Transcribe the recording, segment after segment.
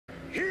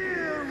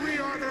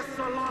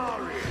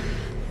Valari,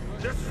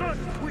 the Sun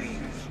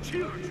Queen's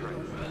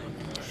children.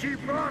 She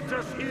brought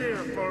us here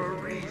for a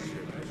reason.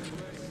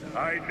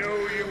 I know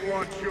you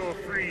want your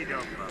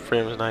freedom.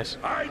 Freedom's nice.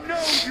 I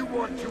know you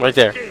want to right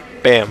there.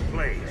 Bam. This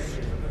place.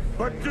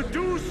 But to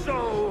do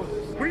so,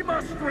 we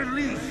must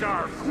release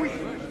our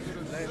queen.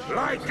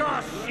 Like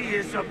us, she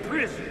is a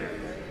prisoner.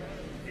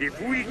 If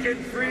we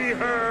can free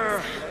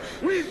her,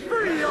 we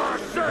free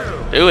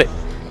ourselves. Do it.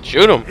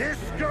 Shoot him. This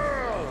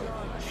girl,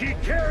 she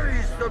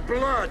carries the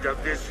blood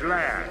of this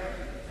land.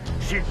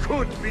 She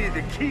could be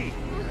the key.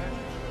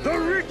 The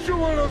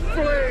ritual of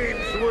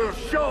flames will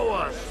show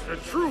us the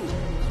truth.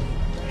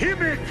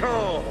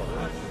 Himiko,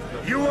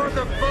 you are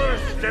the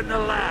first and the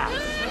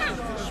last.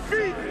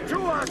 Speak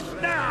to us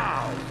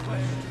now.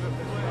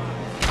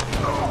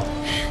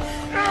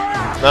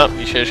 Nope,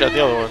 you should have shot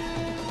the other one.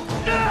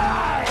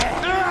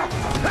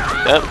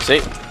 Yep,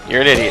 see?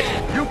 You're an idiot.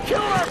 You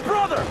killed our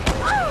brother.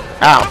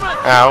 Ow.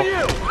 Ow.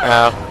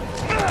 Ow.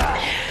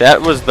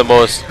 That was the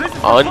most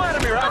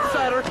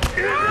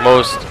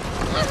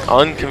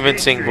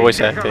unconvincing voice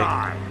acting.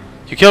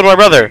 You killed my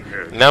brother.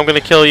 Now I'm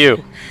gonna kill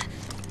you.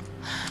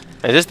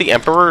 Is this the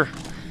Emperor?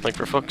 Like,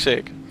 for fuck's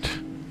sake.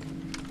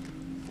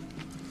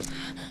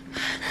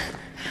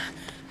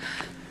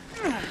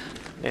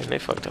 Man, they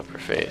fucked up her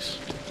face.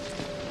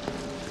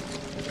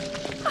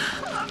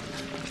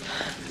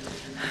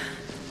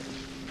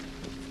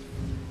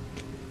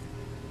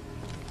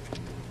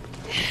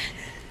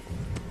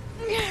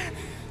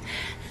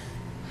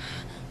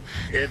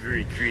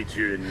 Every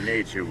creature in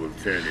nature will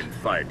turn and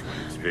fight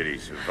when its very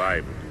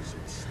survival is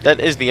at stake. That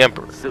is the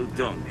Emperor. So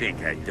don't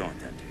think I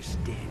don't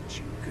understand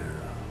you,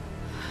 girl.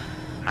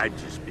 I've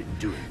just been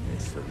doing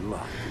this a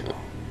lot longer.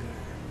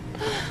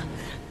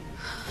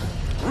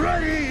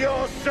 Ready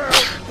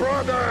yourself,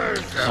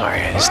 brothers!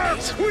 Sorry, I just Our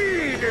need some.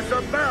 queen is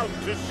about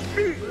to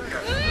speak!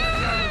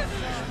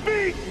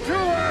 Speak to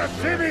us,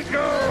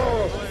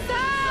 Himiko!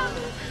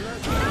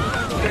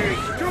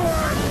 Speak to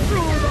us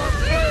through the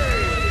flames!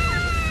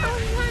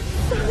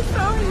 So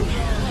sorry.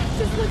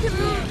 Just look at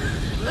me.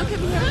 Look at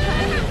me,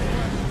 okay?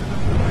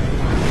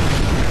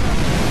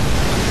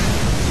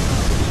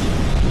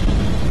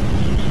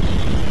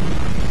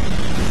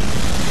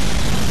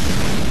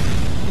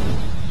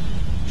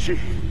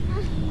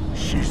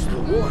 She's the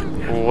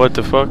one. What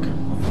the fuck?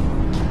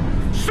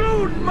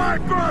 Soon, my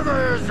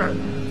brothers,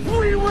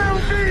 we will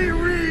be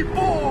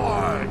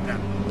reborn.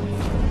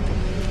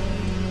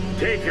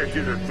 Take her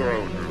to the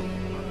throne room.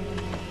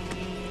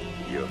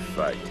 Your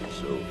fight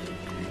is over,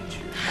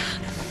 creature.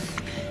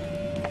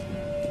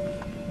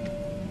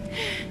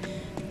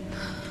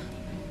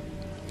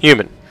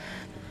 Human.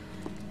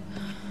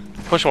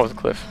 Push him off the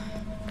cliff.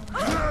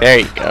 There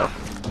you go.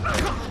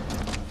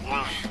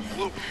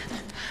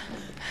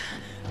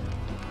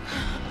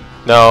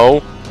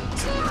 No.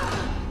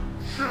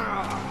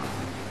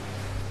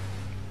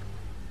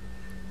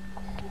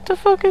 What the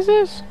fuck is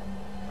this?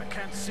 I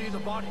can't see the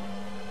body.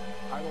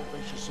 I don't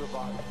think she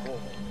survived the fall.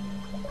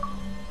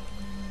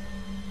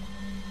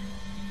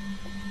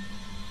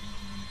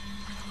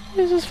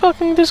 This is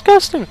fucking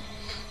disgusting.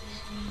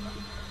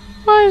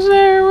 Why is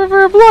there a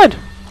river of blood?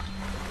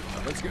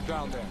 Let's get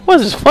down there. What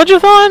is this,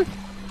 Fudgeathon?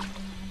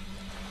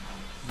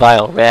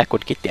 Vile Rack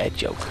would get that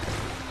joke.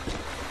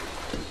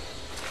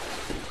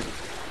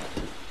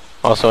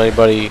 Also,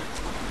 anybody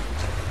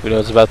who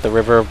knows about the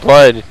River of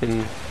Blood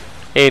in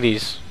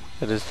Hades,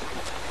 that is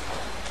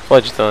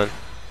Fudgeathon.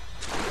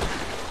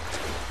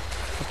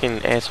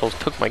 Fucking assholes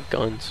took my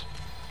guns.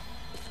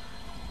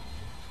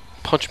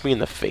 Punched me in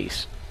the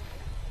face.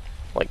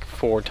 Like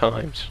 4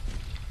 times.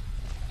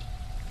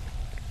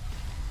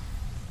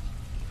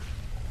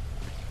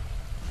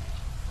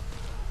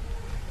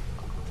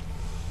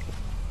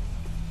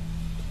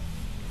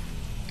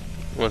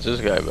 What's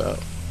this guy about?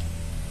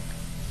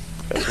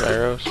 Got some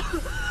arrows?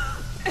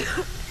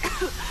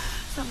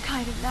 Some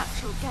kind of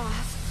natural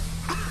gas.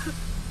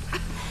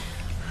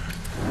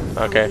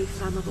 Okay.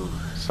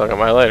 Suck on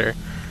my lighter.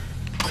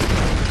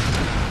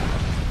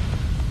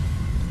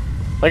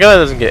 Like how that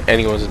doesn't get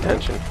anyone's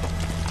attention.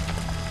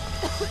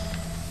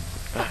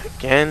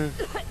 Again?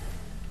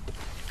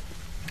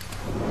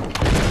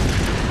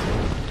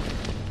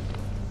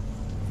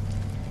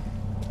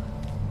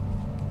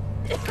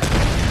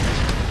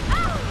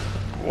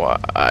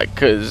 Why?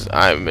 'Cause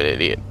I'm an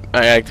idiot.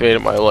 I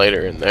activated my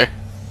lighter in there.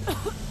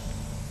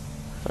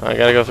 I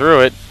gotta go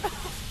through it.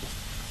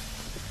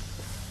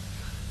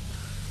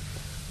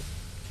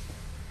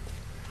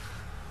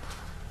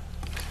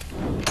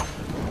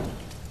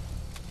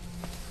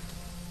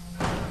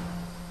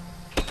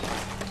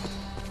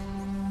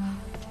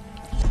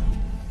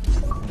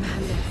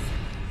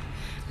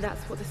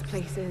 That's what this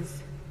place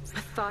is.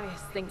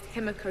 Matthias thinks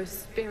Himiko's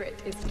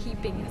spirit is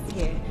keeping us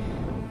here.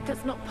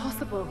 That's not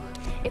possible.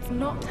 It's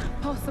not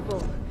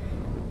possible.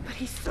 But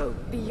he's so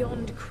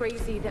beyond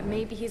crazy that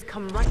maybe he's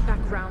come right back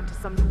round to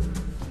some...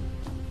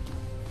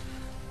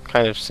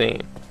 Kind of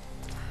scene.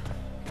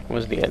 What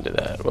was the end of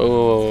that? Whoa,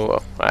 whoa, whoa,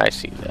 whoa. I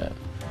see that.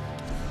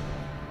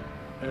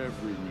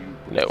 Every new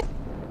No.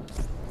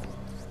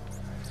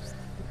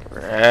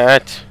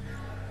 Rat.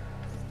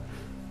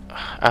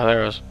 Ah,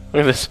 arrows.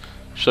 Look at this.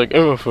 She's like,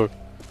 oh fuck.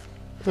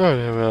 Oh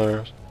damn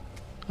arrows.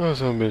 Oh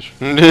son of a bitch.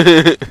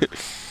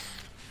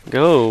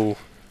 Go.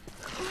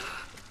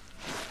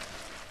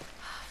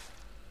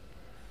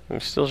 We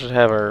still should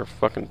have our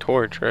fucking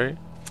torch, right?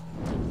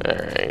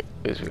 Alright, at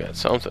least we got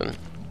something.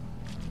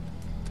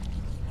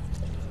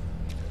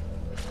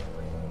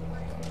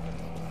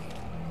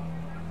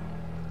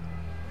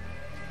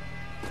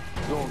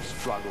 Don't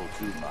struggle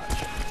too much.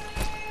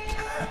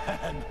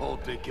 And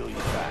hope they kill you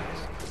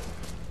fast.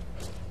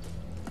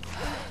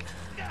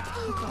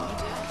 Oh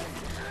God.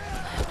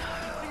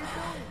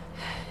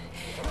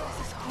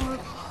 This is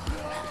horrible.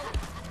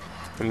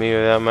 And me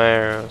without my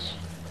arrows.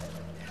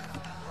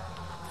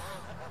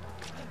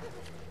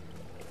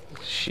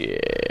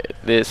 Shit,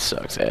 this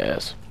sucks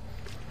ass.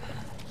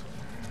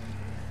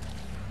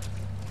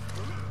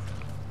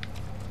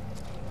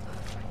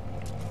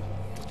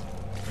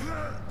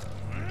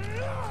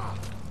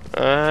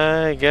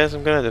 I guess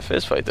I'm gonna have to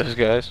fist fight those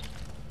guys.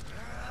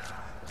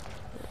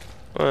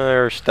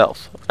 Or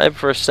stealth. I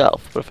prefer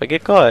stealth, but if I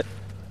get caught,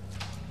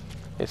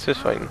 it's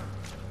fist fighting.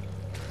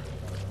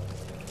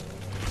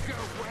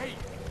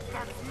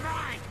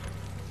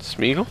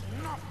 Smeagol?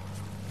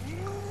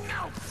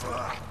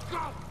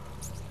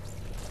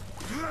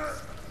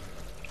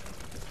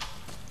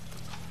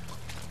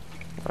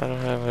 I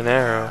don't have an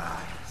arrow.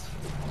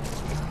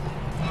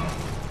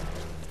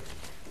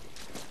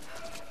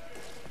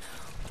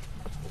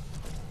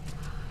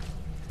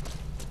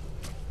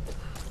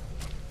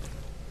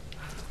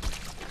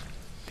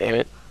 Damn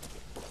it.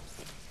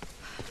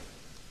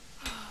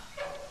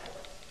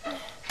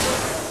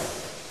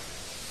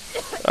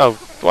 Oh,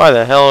 why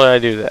the hell did I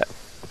do that?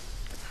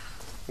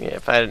 Yeah,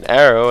 if I had an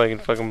arrow, I can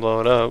fucking blow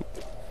it up.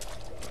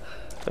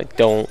 I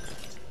don't.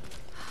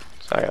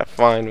 So I gotta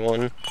find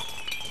one.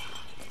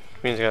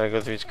 Which means I gotta go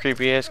through these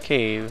creepy ass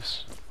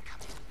caves.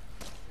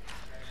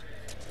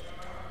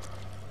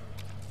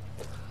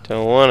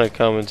 Don't wanna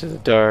come into the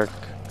dark.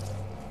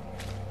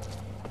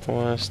 I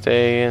wanna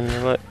stay in the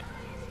light.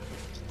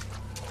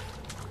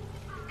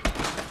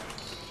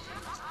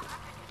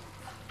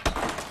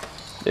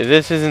 If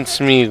this isn't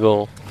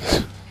Smeagol,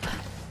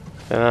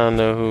 then I don't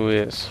know who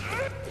is.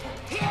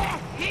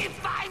 He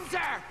finds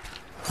her.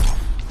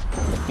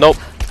 Nope.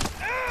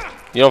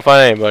 You don't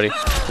find anybody.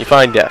 You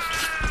find death.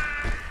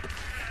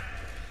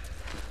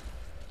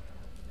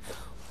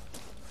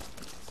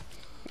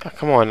 Oh,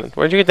 come on.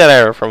 Where'd you get that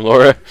arrow from,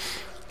 Laura?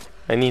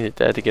 I needed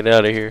that to get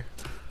out of here.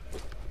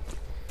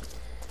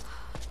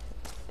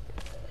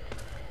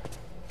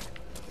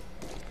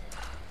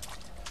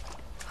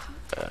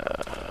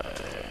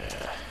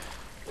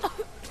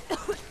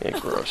 Yeah,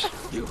 gross. Stay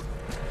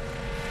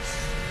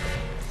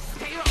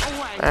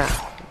away.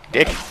 Ah,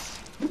 dick.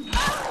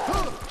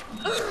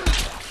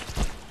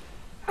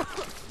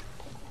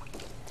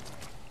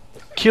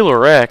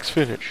 Killer axe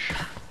finish.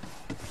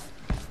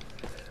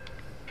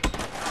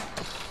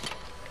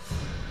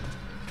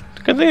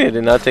 Good thing they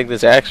did not take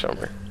this axe from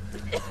her.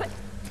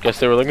 Guess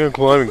they were like a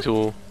climbing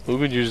tool. Who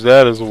could use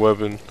that as a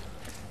weapon?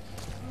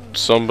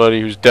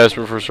 Somebody who's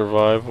desperate for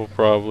survival,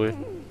 probably.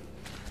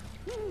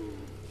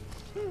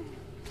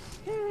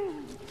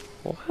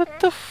 What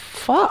the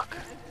fuck?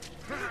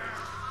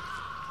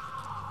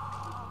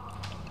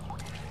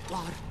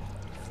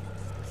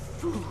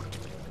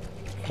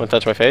 Wanna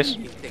touch my face?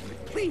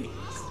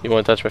 You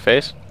wanna touch my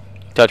face?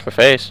 Touch my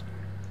face?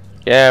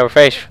 Yeah, we're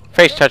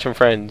face touching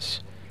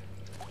friends.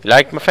 You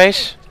like my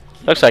face?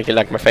 Looks like you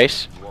like my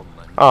face.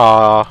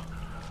 Aww.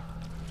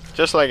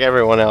 Just like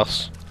everyone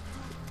else.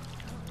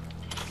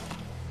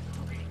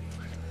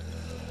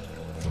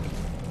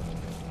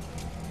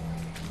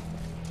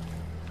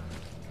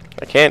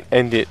 I can't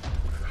end it.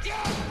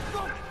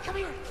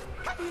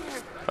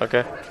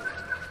 Okay.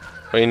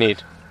 What do you need?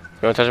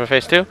 You wanna touch my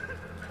face too?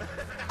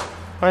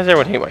 Why does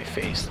everyone hate my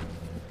face?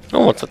 No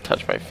one wants to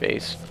touch my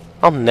face.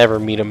 I'll never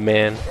meet a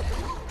man.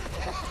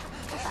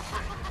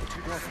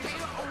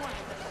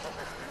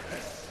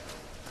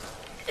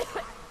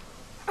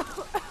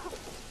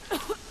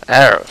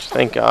 Arrows,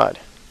 thank God.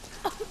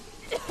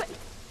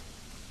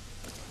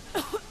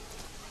 I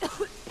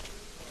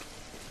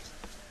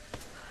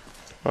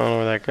don't know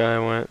where that guy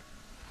went.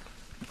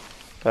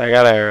 But I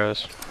got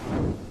arrows.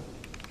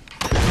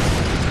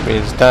 I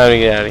mean, it's time to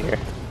get out of here.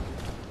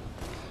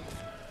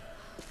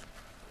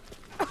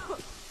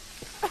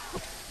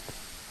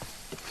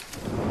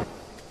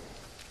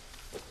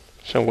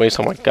 Shouldn't waste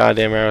all my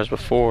goddamn arrows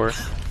before.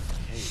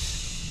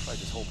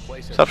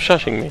 Stop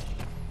shushing me.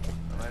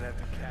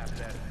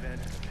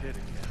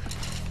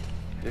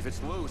 If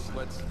it's loose,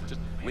 let's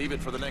just leave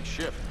it for the next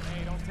ship.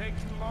 Hey, don't take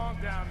too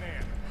long down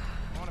there.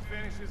 I want to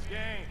finish this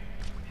game.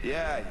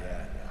 Yeah.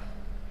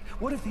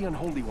 What if the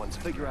unholy ones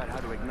figure out how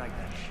to ignite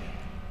that shit?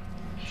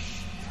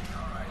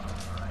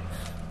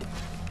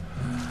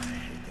 I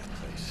hate that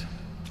place.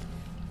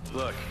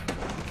 Look.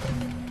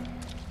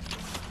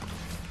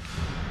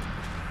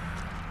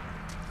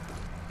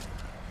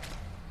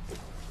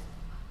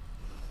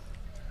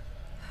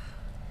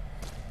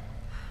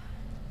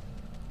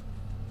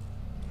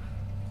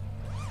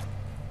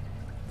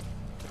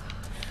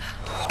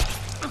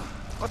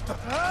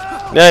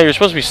 Yeah, you're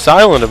supposed to be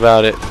silent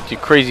about it, you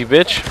crazy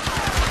bitch.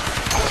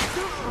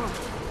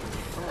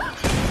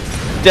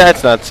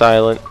 That's not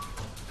silent.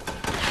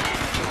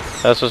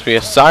 That's supposed to be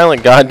a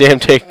silent goddamn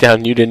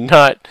takedown. You did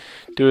not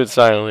do it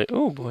silently.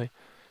 Oh boy.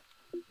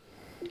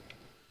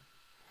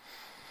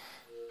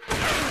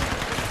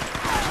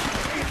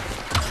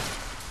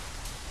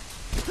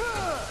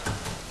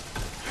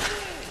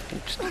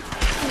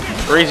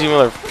 Crazy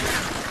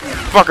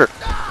motherfucker.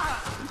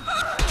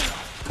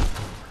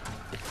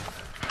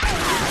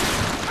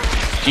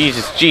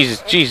 Jesus,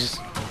 Jesus, Jesus.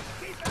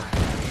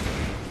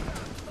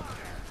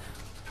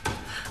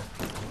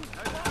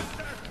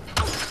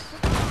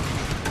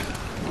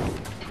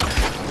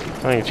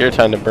 I think it's your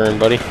time to burn,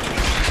 buddy.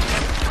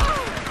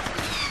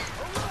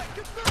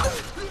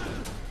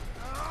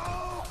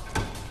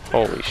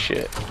 Holy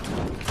shit.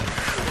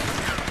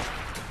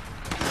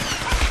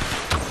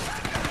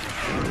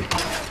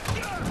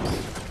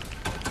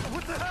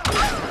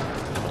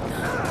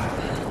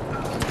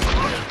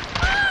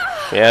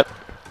 Yep.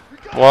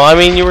 Well, I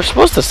mean, you were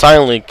supposed to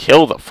silently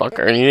kill the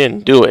fucker, and you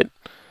didn't do it.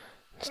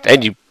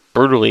 Instead, you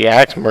brutally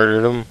axe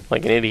murdered him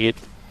like an idiot.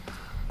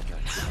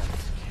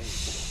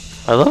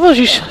 I love how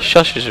she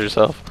shushes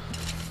herself.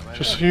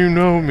 Just so you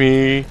know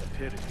me.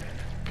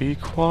 Be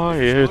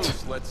quiet.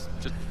 Let's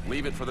just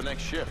leave it for the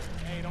next shift.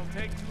 Hey, don't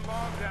take too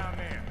long down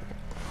there.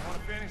 I want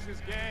to finish this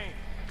game.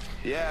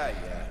 Yeah.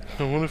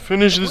 I want to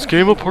finish this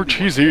game of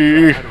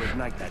Parcheesi. How to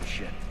ignite that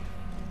shit.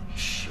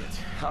 Shit.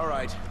 All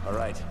right.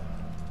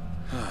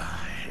 I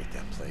hate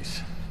that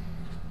place.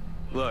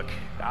 Look,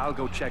 I'll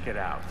go check it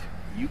out.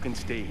 You can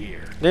stay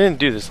here. They didn't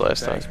do this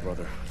last Thanks, time.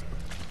 brother.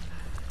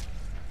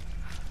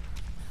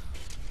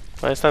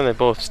 Last time they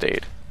both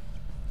stayed.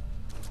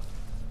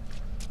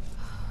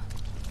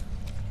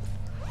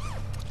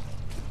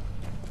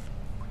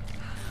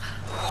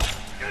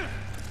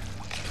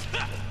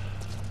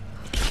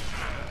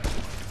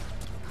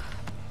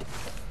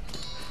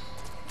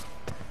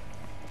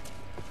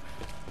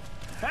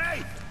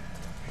 Hey!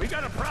 We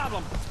got a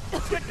problem!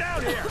 Get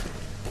down here!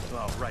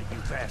 All right, you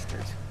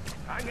bastards.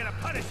 I'm gonna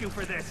punish you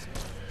for this!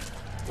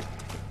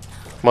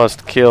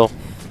 Must kill.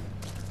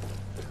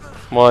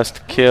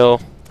 Must kill.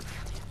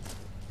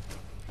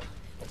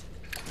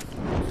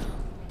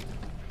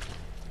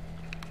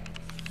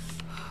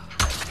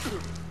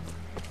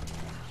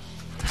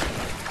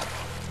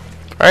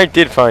 I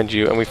did find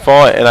you, and we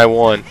fought, and I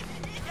won.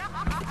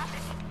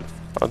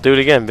 I'll do it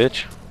again,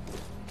 bitch.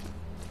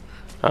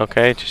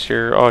 Okay, just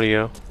your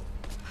audio.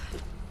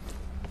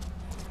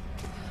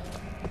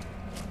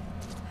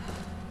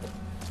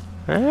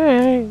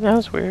 Hey, that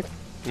was weird.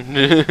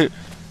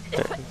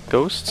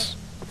 Ghosts?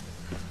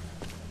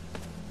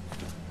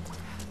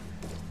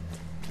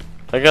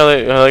 I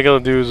gotta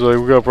do is like,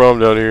 we got a problem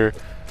down here.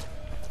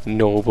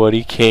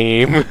 Nobody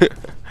came. I thought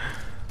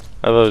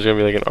it was gonna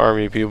be like an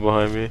army of people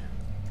behind me.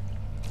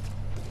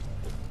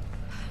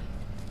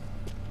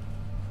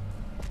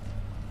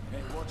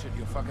 Hey, watch it,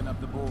 you're fucking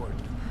up the board.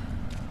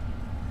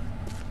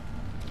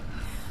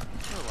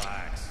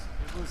 Relax.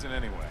 You're losing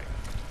anyway.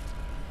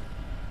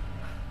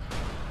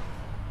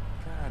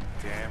 God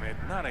damn it.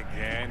 Not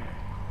again.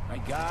 I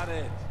got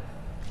it.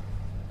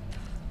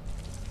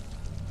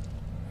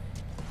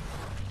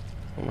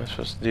 What am I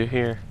supposed to do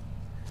here?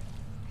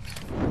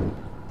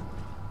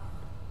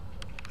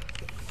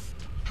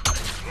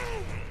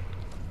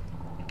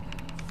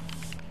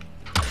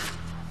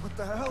 What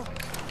the hell?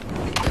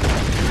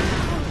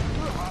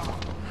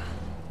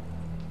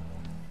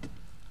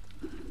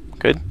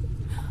 Good?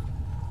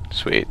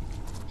 Sweet.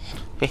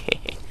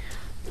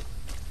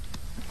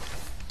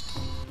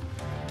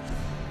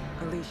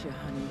 Alicia,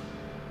 honey.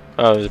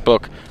 Oh, there's a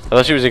book. I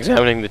thought she was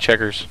examining the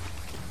checkers.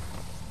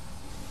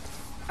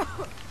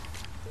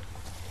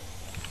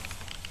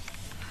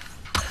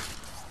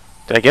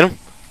 Did I get him?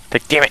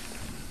 Damn it!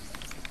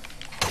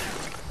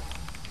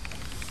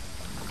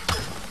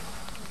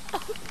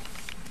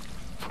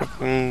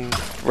 Fucking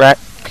rat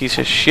piece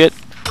of shit.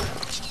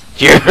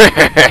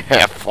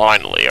 Yeah,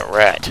 finally a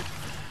rat.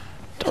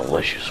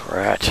 Delicious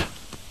rat.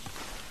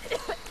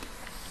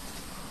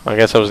 I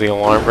guess that was the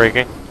alarm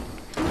breaking.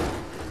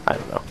 I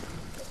don't know.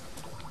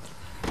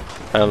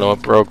 I don't know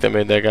what broke that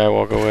made that guy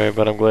walk away,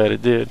 but I'm glad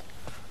it did.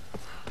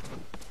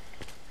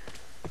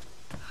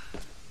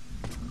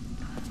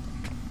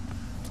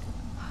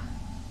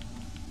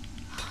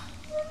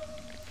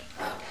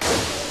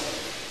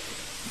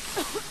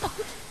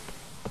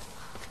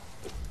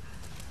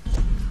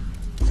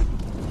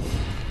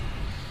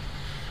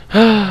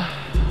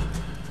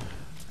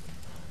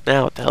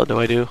 Now what the hell do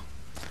I do?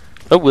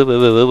 Oh, whoa, whoa,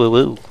 whoa, whoa,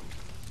 whoa,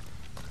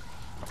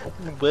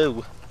 whoa.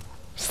 Whoa.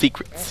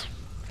 Secrets.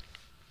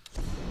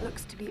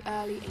 Looks to be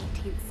early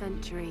 18th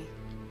century.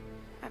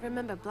 I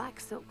remember black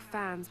silk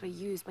fans were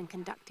used when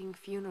conducting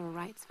funeral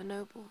rites for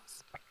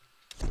nobles.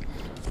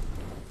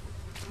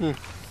 I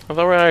thought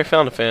we already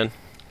found a fan.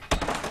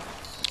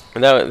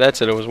 And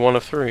that's it. It was one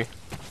of 3.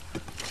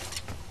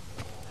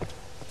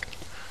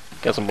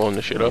 Guess I'm blowing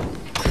this shit up.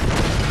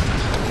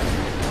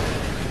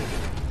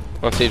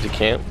 Let's save the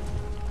camp.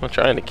 I'm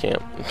trying to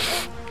camp.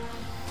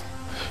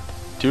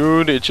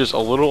 Dude, it's just a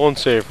little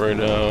unsafe right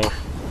now.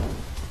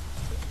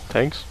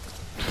 Thanks.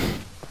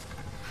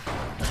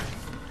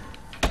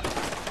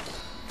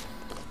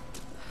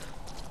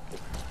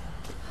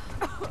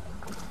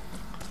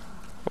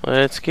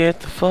 Let's get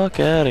the fuck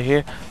out of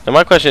here. Now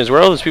my question is,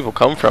 where all those people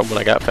come from when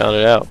I got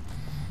founded out?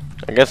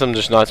 I guess I'm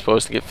just not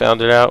supposed to get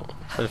founded out.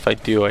 And if I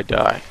do, I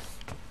die.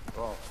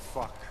 Oh,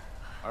 fuck.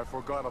 I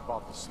forgot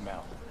about the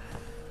smell.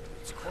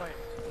 It's quiet.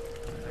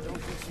 I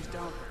don't think she's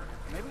down.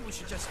 Maybe we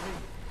should just leave.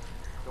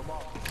 Come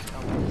on.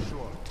 Now,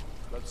 sure.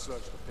 Let's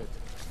search the pit.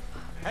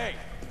 Hey,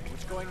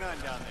 what's going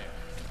on down there?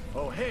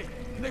 Oh, hey.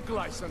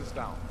 Nikolai sent us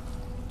down.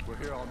 We're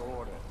here on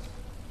order.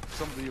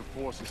 Some of the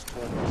enforcers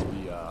told us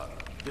we,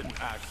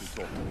 didn't actually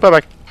talk to them.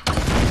 Bye-bye.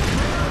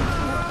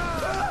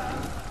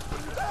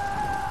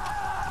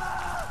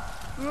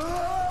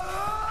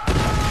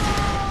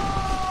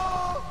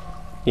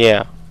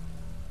 Yeah.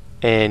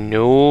 And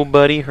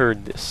nobody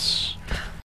heard this.